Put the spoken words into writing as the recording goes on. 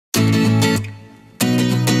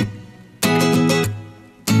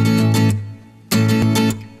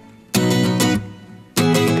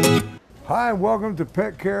Hi, welcome to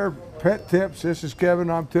Pet Care Pet Tips. This is Kevin.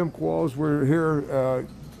 I'm Tim Qualls. We're here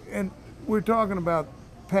and we're talking about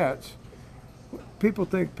pets. People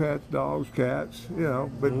think pets, dogs, cats, you know,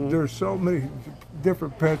 but there's so many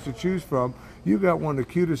different pets to choose from. You got one of the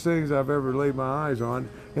cutest things I've ever laid my eyes on,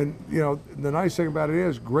 and you know the nice thing about it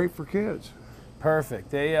is great for kids.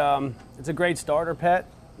 Perfect. It's a great starter pet.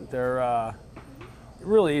 They're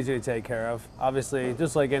really easy to take care of. Obviously,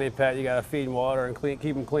 just like any pet, you got to feed and water and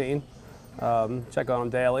keep them clean. Check on them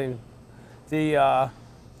daily. They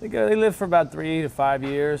live for about 3 to 5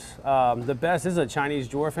 years. The best is a Chinese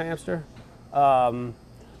dwarf hamster.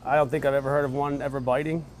 I don't think I've ever heard of one ever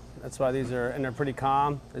biting. That's why these are, and they're pretty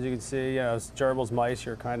calm. As you can see, you know, gerbils, mice,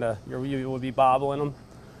 you would be bobbling them,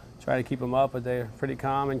 trying to keep them up, but they're pretty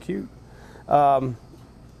calm and cute. The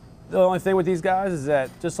only thing with these guys is that,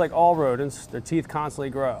 just like all rodents, their teeth constantly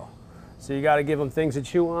grow. So you got to give them things to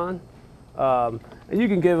chew on. And you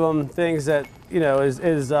can give them things that, you know, is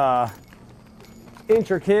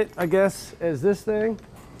intricate, I guess, as this thing.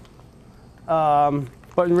 But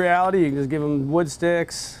in reality, you can just give them wood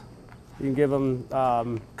sticks. You can give them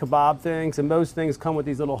kebab things, and most things come with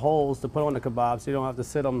these little holes to put on the kebab, so you don't have to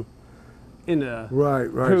sit them in the Right.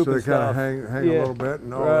 poop So they and kind of stuff. hang a little bit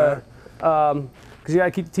and all that. Because you got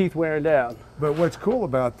to keep the teeth wearing down. But what's cool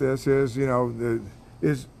about this is, you know,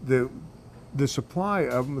 the supply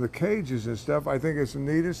of them, the cages and stuff. I think it's the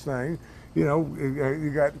neatest thing. You know,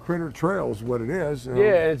 you got Critter Trails, what it is. You know.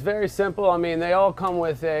 Yeah, it's very simple. I mean, they all come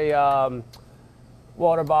with a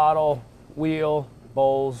water bottle, wheel,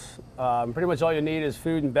 bowls. Pretty much all you need is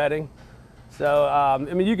food and bedding. So, I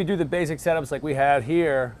mean, you could do the basic setups like we had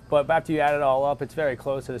here, but after you add it all up, it's very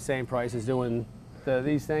close to the same price as doing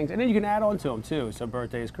these things. And then you can add on to them too. So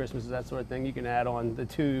birthdays, Christmases, that sort of thing. You can add on the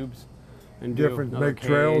tubes and do Different, another make cage.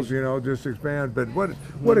 trails, you know, just expand. But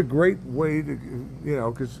what a great way to, you know,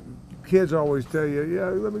 because kids always tell you, yeah,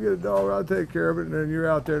 let me get a dog, I'll take care of it, and then you're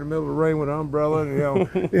out there in the middle of the rain with an umbrella and,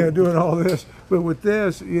 you know, doing all this. But with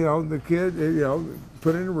this, you know, the kid, you know,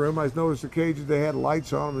 put it in a room. I noticed the cages, they had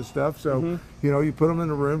lights on them and stuff. So, you know, you put them in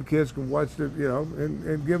the room, kids can watch the, you know,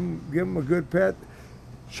 and give them a good pet.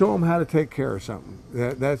 Show them how to take care of something.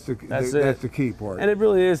 That's the key part. And it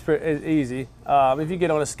really is easy. If you get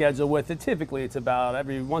on a schedule with it, typically it's about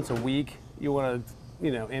every once a week. You want to,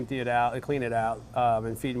 you know, empty it out, clean it out,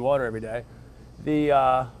 and feed and water every day.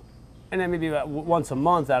 And then maybe about once a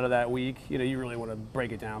month out of that week, you know, you really want to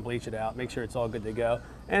break it down, bleach it out, make sure it's all good to go.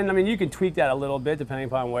 And I mean, you can tweak that a little bit depending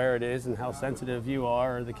upon where it is and how sensitive you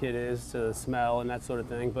are or the kid is to smell and that sort of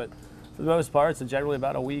thing. But for the most part, it's generally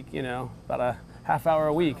about a week, you know, about a half hour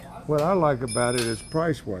a week. What I like about it is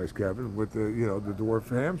price-wise, Kevin. With the, you know, the dwarf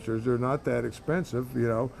hamsters, they're not that expensive, you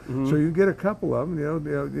know. So you get a couple of them.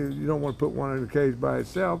 You don't want to put one in a cage by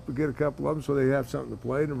itself, but get a couple of them so they have something to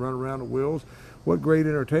play and run around the wheels. What great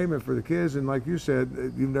entertainment for the kids! And like you said,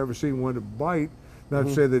 you've never seen one to bite. Not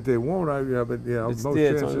to say that they won't, but you know, most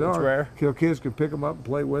chances are rare. Kids can pick them up and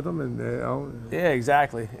play with them, and you know. Yeah,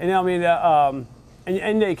 exactly. And I mean,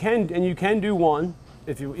 and you can do one.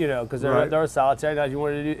 If you know, because they're solitary. Now, if you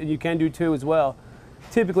want to do, and you can do two as well.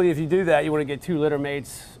 Typically, if you do that, you want to get two litter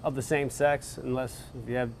mates of the same sex, unless if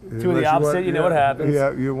you have two of the opposite, you know what happens.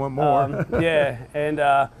 Yeah, you want more. Yeah,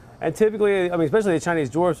 and typically, I mean, especially the Chinese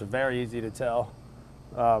dwarfs are very easy to tell.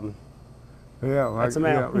 Yeah, that's a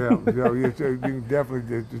male. You can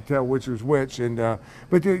definitely tell which is which, and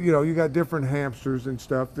but you know, you got different hamsters and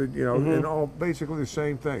stuff that, you know, and all basically the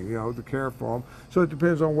same thing, you know, to care for them. So it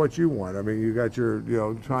depends on what you want. I mean, you got your, you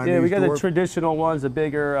know, Chinese. Yeah, we got dwarf. the traditional ones, the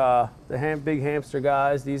bigger, big hamster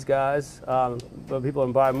guys. These guys, but people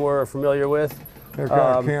in buy more are familiar with. They're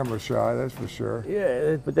kind of camera shy, that's for sure.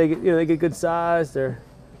 Yeah, but they get, you know, they get good size. And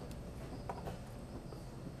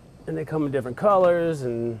they come in different colors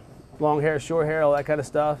and long hair, short hair, all that kind of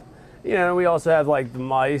stuff. You know, we also have like the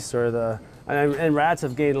mice or and rats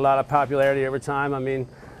have gained a lot of popularity over time. I mean,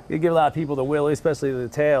 you give a lot of people the willy, especially the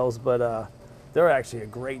tails, but they're actually a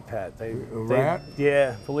great pet. Rat?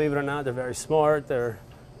 Yeah, believe it or not, they're very smart. They're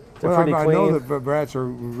pretty clean. I know that rats are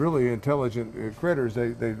really intelligent critters.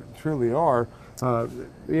 They truly are.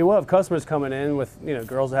 You will have customers coming in with, you know,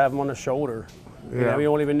 girls that have them on their shoulder. Yeah. You know, you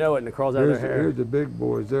won't even know it, and it crawls out of their hair. Here's the big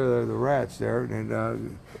boys. They're the rats there,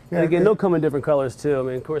 and again, they'll come in different colors too. I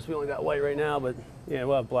mean, of course, we only got white right now, but yeah,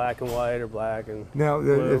 we'll have black and white or black and now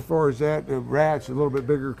blue. As far as that, the rats, a little bit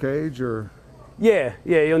bigger cage, or yeah,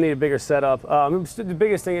 you'll need a bigger setup. The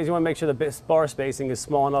biggest thing is you want to make sure the bar spacing is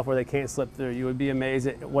small enough where they can't slip through. You would be amazed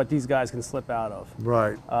at what these guys can slip out of.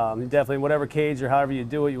 Right. Definitely, whatever cage or however you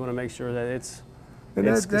do it, you want to make sure that it's And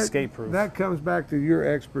it's escape proof. That comes back to your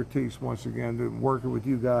expertise once again, to working with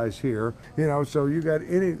you guys here. You know, so you got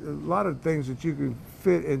a lot of things that you can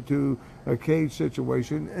fit into a cage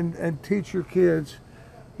situation and teach your kids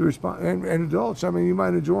the response, and adults. I mean, you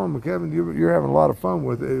might enjoy them, Kevin. You're having a lot of fun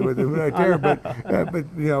with it right there. But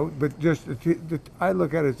you know, but just I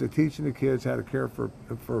look at it as to teaching the kids how to care for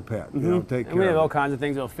a pet. You know, take care. And we have of all it. kinds of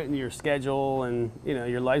things that'll fit into your schedule and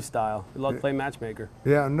your lifestyle. We love to play matchmaker.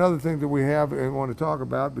 Yeah, another thing that we have and want to talk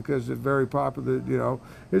about, because it's very popular,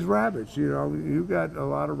 is rabbits. You know, you got a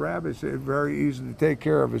lot of rabbits that are very easy to take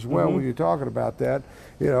care of as well. When you're talking about that,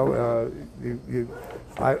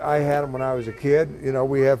 I had them when I was a kid. You know,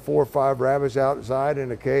 we have 4 or 5 rabbits outside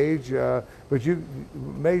in a cage. But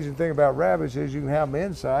amazing thing about rabbits is you can have them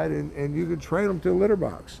inside and you can train them to a litter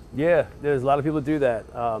box. Yeah, there's a lot of people that do that.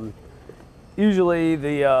 Usually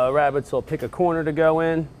the rabbits will pick a corner to go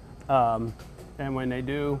in, and when they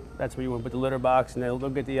do, that's where you want to put the litter box, and they'll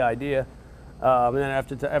get the idea. And then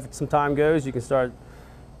after some time goes, you can start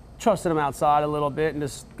trusting them outside a little bit and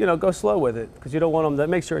just go slow with it, because you don't want them to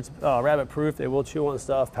make sure it's rabbit proof. They will chew on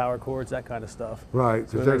stuff, power cords, that kind of stuff. Right,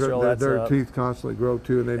 because so their teeth constantly grow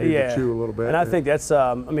too, and they need to chew a little bit. And I think that's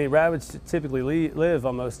I mean, rabbits typically live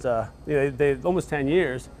almost they almost 10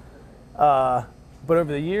 years, but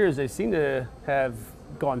over the years they seem to have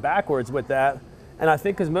gone backwards with that. And I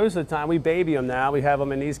think because most of the time we baby them now, we have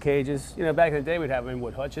them in these cages. Back in the day we'd have them in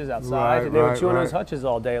wood hutches outside, and they would chew on those hutches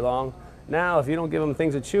all day long. Now, if you don't give them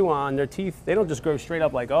things to chew on, their teeth, they don't just grow straight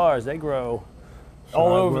up like ours. They grow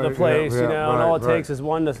all over the place, and all it takes is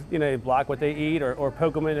one to, block what they eat or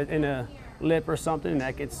poke them in a lip or something, and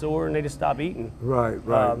that gets sore, and they just stop eating. Right.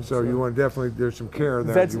 So you want there's some care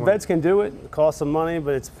there. Vets can do it. It costs some money,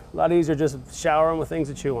 but it's a lot easier just shower them with things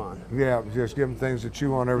to chew on. Yeah, just give them things to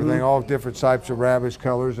chew on, everything, all different types of rabbits,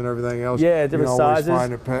 colors, and everything else. Yeah, different sizes.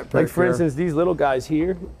 Find a pet like, for care. instance, these little guys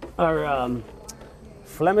here are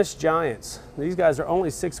Flemish Giants. These guys are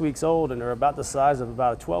only 6 weeks old, and they're about the size of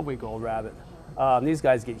about a 12-week-old rabbit. These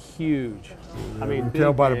guys get huge. I mean, you can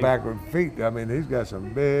tell by the back of the feet. I mean, he's got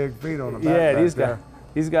some big feet on the back. Yeah,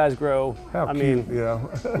 these guys grow. How cute,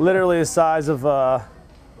 literally the size of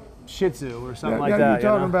Shih Tzu or something like that.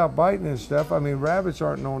 You're talking about biting and stuff. I mean, rabbits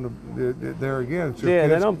aren't known to. There again. They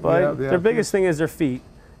don't bite. Their biggest thing is their feet.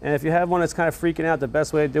 And if you have one that's kind of freaking out, the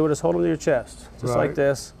best way to do it is hold them to your chest, just like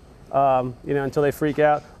this. Until they freak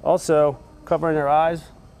out. Also, covering their eyes,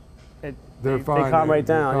 they calm right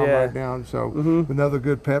down. Right down. So another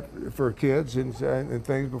good pet for kids and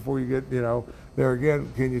things before you get, there again,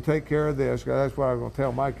 can you take care of this? That's what I'm going to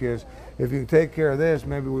tell my kids. If you can take care of this,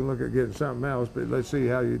 maybe we look at getting something else, but let's see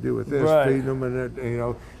how you do with this, feeding them,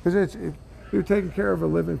 and because you're taking care of a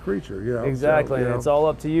living creature, Exactly, so, and it's all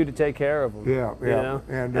up to you to take care of them. Yeah.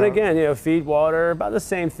 And again, feed, water, about the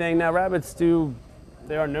same thing. Now, rabbits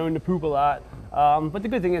they are known to poop a lot, but the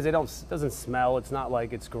good thing is it doesn't smell. It's not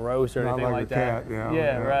like it's gross or anything like that.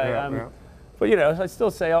 Cat, But I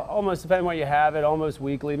still say almost, depending on what you have it, almost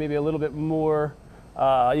weekly, maybe a little bit more.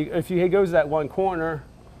 If he goes to that one corner,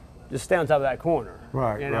 just stay on top of that corner.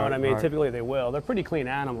 Right. You know what I mean? Typically they will. They're pretty clean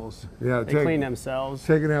animals. Yeah. They clean themselves.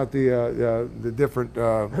 Taking out the different,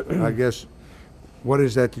 I guess, what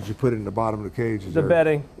is that you put in the bottom of the cage? The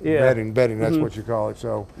bedding. Yeah. Bedding. That's what you call it.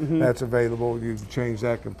 So that's available. You can change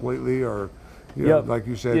that completely, or like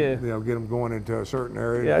you said, get them going into a certain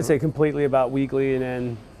area. Yeah, I'd say completely about weekly, and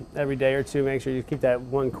then every day or two, make sure you keep that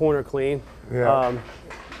one corner clean. Yeah.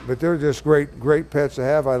 But they're just great pets to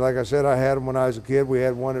have. Like I said, I had them when I was a kid. We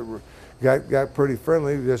had one that got pretty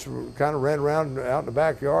friendly. Just kind of ran around out in the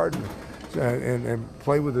backyard and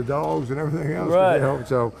play with the dogs and everything else. Right.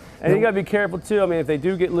 And you got to be careful too. I mean, if they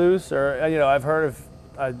do get loose, or I've heard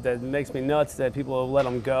of that makes me nuts that people will let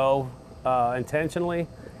them go intentionally,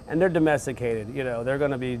 and they're domesticated. They're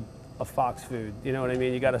going to be a fox food. You know what I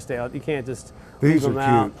mean? You got to stay out. You can't just leave them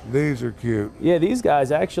out. These are cute. Yeah, these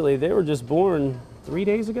guys actually, they were just born 3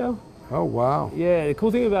 days ago. Oh, wow. Yeah, the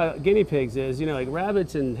cool thing about guinea pigs is, like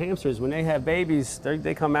rabbits and hamsters, when they have babies,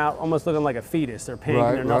 they come out almost looking like a fetus. They're pink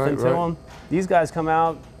and they're nothing to them. These guys come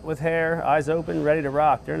out with hair, eyes open, ready to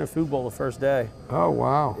rock. They're in a food bowl the first day. Oh,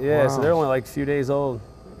 wow. Yeah, so they're only like a few days old.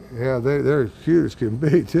 Yeah, they're cute as can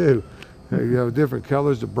be, too. You have different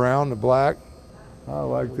colors, the brown, the black. I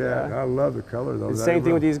like that. Yeah. I love the color, though. The same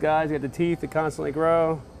thing with these guys. You got the teeth that constantly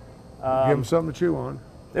grow. Give them something to chew on.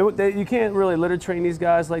 You can't really litter train these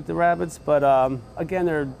guys like the rabbits, but again,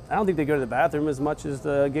 I don't think they go to the bathroom as much as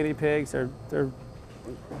the guinea pigs. They're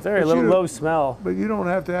very low smell. But you don't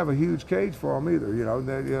have to have a huge cage for them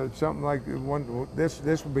either. Something like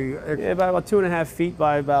this would be about 2.5 feet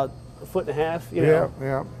by about 1.5 feet, you know.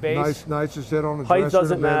 Yeah. Base. Nice to sit on the Height dresser in the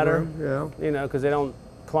doesn't matter. bedroom. Yeah. You know, because they don't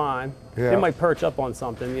climb. Yeah. They might perch up on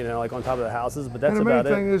something, you know, like on top of the houses, but that's And the about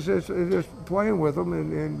main it. thing is just playing with them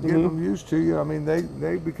and getting them used to you. I mean,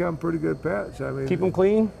 they become pretty good pets. I mean, Keep them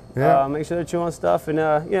clean. Yeah. Make sure they're chewing stuff, and you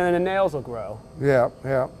know, and the nails will grow. Yeah.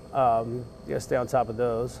 You gotta stay on top of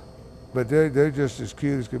those. But they're just as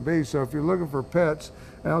cute as can be. So if you're looking for pets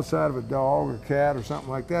outside of a dog or cat or something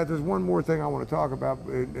like that, there's one more thing I want to talk about.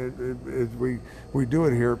 As we do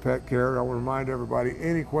it here at Pet Care. I want to remind everybody,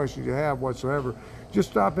 any questions you have whatsoever,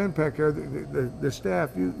 just stop in Pet Care. The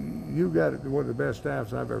staff, you got one of the best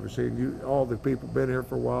staffs I've ever seen. All the people been here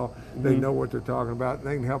for a while. They know what they're talking about. And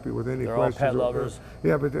they can help you with any They're questions. all pet lovers.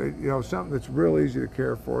 Yeah, but you know, something that's real easy to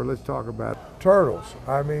care for. Let's talk about it. Turtles.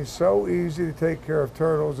 I mean, so easy to take care of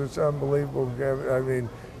turtles. It's unbelievable. I mean,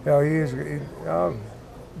 you know,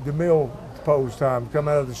 the meal pose time, come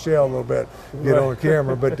out of the shell a little bit, get on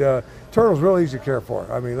camera. But turtles real easy to care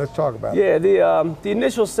for. I mean, let's talk about it. Yeah, the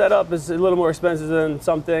initial setup is a little more expensive than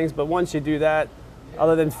some things, but once you do that,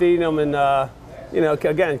 other than feeding them and you know,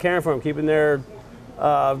 again, caring for them, keeping their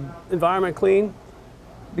environment clean,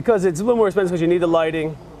 because it's a little more expensive because you need the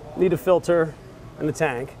lighting, need a filter, and the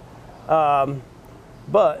tank.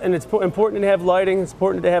 And it's important to have lighting. It's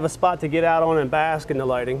important to have a spot to get out on and bask in the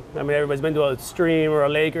lighting. I mean, everybody's been to a stream or a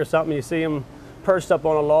lake or something. You see them perched up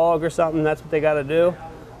on a log or something. That's what they got to do.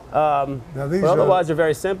 Now but otherwise, they're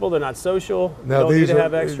very simple. They're not social. Now don't need to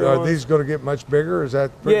have extra are ones. these going to get much bigger? Is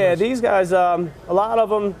that pretty Yeah, much? these guys. A lot of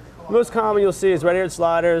them. Most common you'll see is red-eared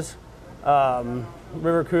sliders,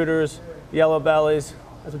 river cooters, yellow bellies.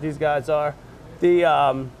 That's what these guys are.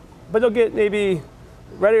 But they'll get maybe.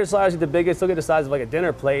 Red-eared sliders are the biggest. They'll get the size of like a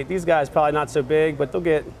dinner plate. These guys probably not so big, but they'll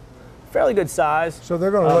get fairly good size. So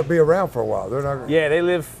they're going to be around for a while. They're not. Yeah, they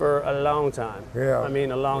live for a long time. Yeah. I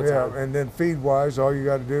mean, a long time. And then feed-wise, all you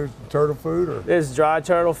got to do is turtle food, or There's dry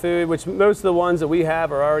turtle food, which most of the ones that we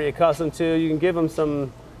have are already accustomed to. You can give them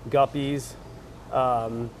some guppies.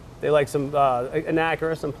 They like some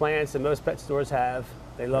anacra, some plants that most pet stores have.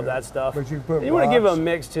 They love that stuff. But you can put you want to give them rocks. a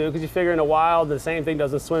mix too, because you figure in the wild the same thing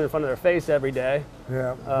doesn't swim in front of their face every day.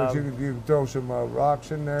 Yeah, but you can throw some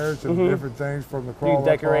rocks in there, some different things from the You crawl can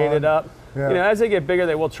decorate it up. Yeah. You know, as they get bigger,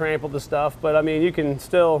 they will trample the stuff, but I mean, you can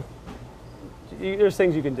still. There's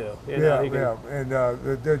things you can do. You know, And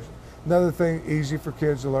there's another thing, easy for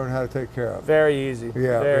kids to learn how to take care of. Very easy.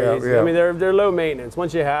 Yeah, Very easy. yeah. I mean, they're low maintenance.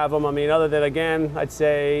 Once you have them, I mean, other than, again, I'd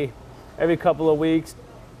say every couple of weeks,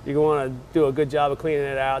 you want to do a good job of cleaning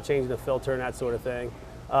it out, changing the filter and that sort of thing.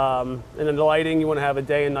 And then the lighting, you want to have a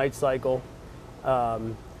day and night cycle.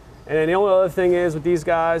 And then the only other thing is with these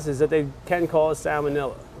guys is that they can cause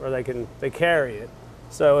salmonella, or they carry it.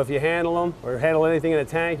 So if you handle them or handle anything in a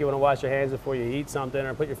tank, you want to wash your hands before you eat something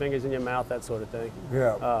or put your fingers in your mouth, that sort of thing.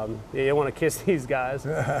 Yeah. You don't want to kiss these guys.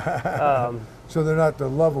 So they're not the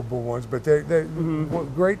lovable ones, but they're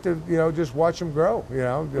great to, you know, just watch them grow. You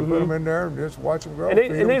know, you put them in there and just watch them grow. And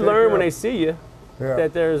they learn when they see you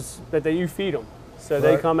that you feed them. So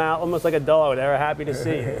they come out almost like a dog. They're happy to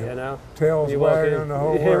see you, you know. Tails wagging the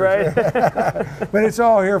whole yeah, right? But it's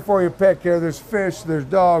all here for you, Pet Care. There's fish, there's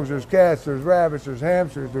dogs, there's cats, there's rabbits, there's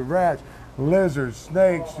hamsters, there's rats, lizards,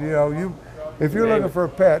 snakes. You know, if you're looking for a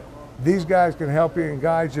pet, these guys can help you and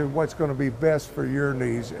guide you what's going to be best for your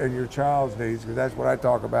needs and your child's needs, because that's what I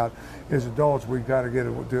talk about. As adults, we got to get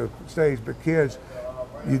to a stage, but kids,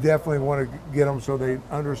 you definitely want to get them so they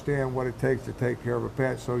understand what it takes to take care of a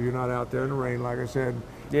pet, so you're not out there in the rain, like I said.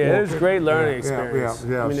 Yeah, it's a great learning experience.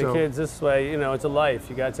 Yeah. I mean, the kids this way, you know, it's a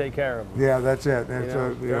life. You got to take care of them. Yeah, that's it. And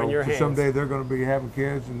they're in your hands. Someday they're going to be having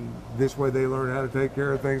kids, and this way they learn how to take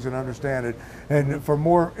care of things and understand it. And for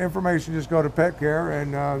more information, just go to Pet Care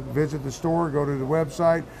and visit the store, go to the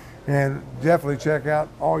website, and definitely check out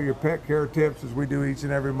all your pet care tips as we do each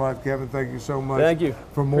and every month. Kevin, thank you so much. Thank you.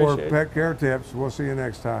 For more Appreciate it. pet care tips, we'll see you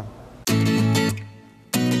next time.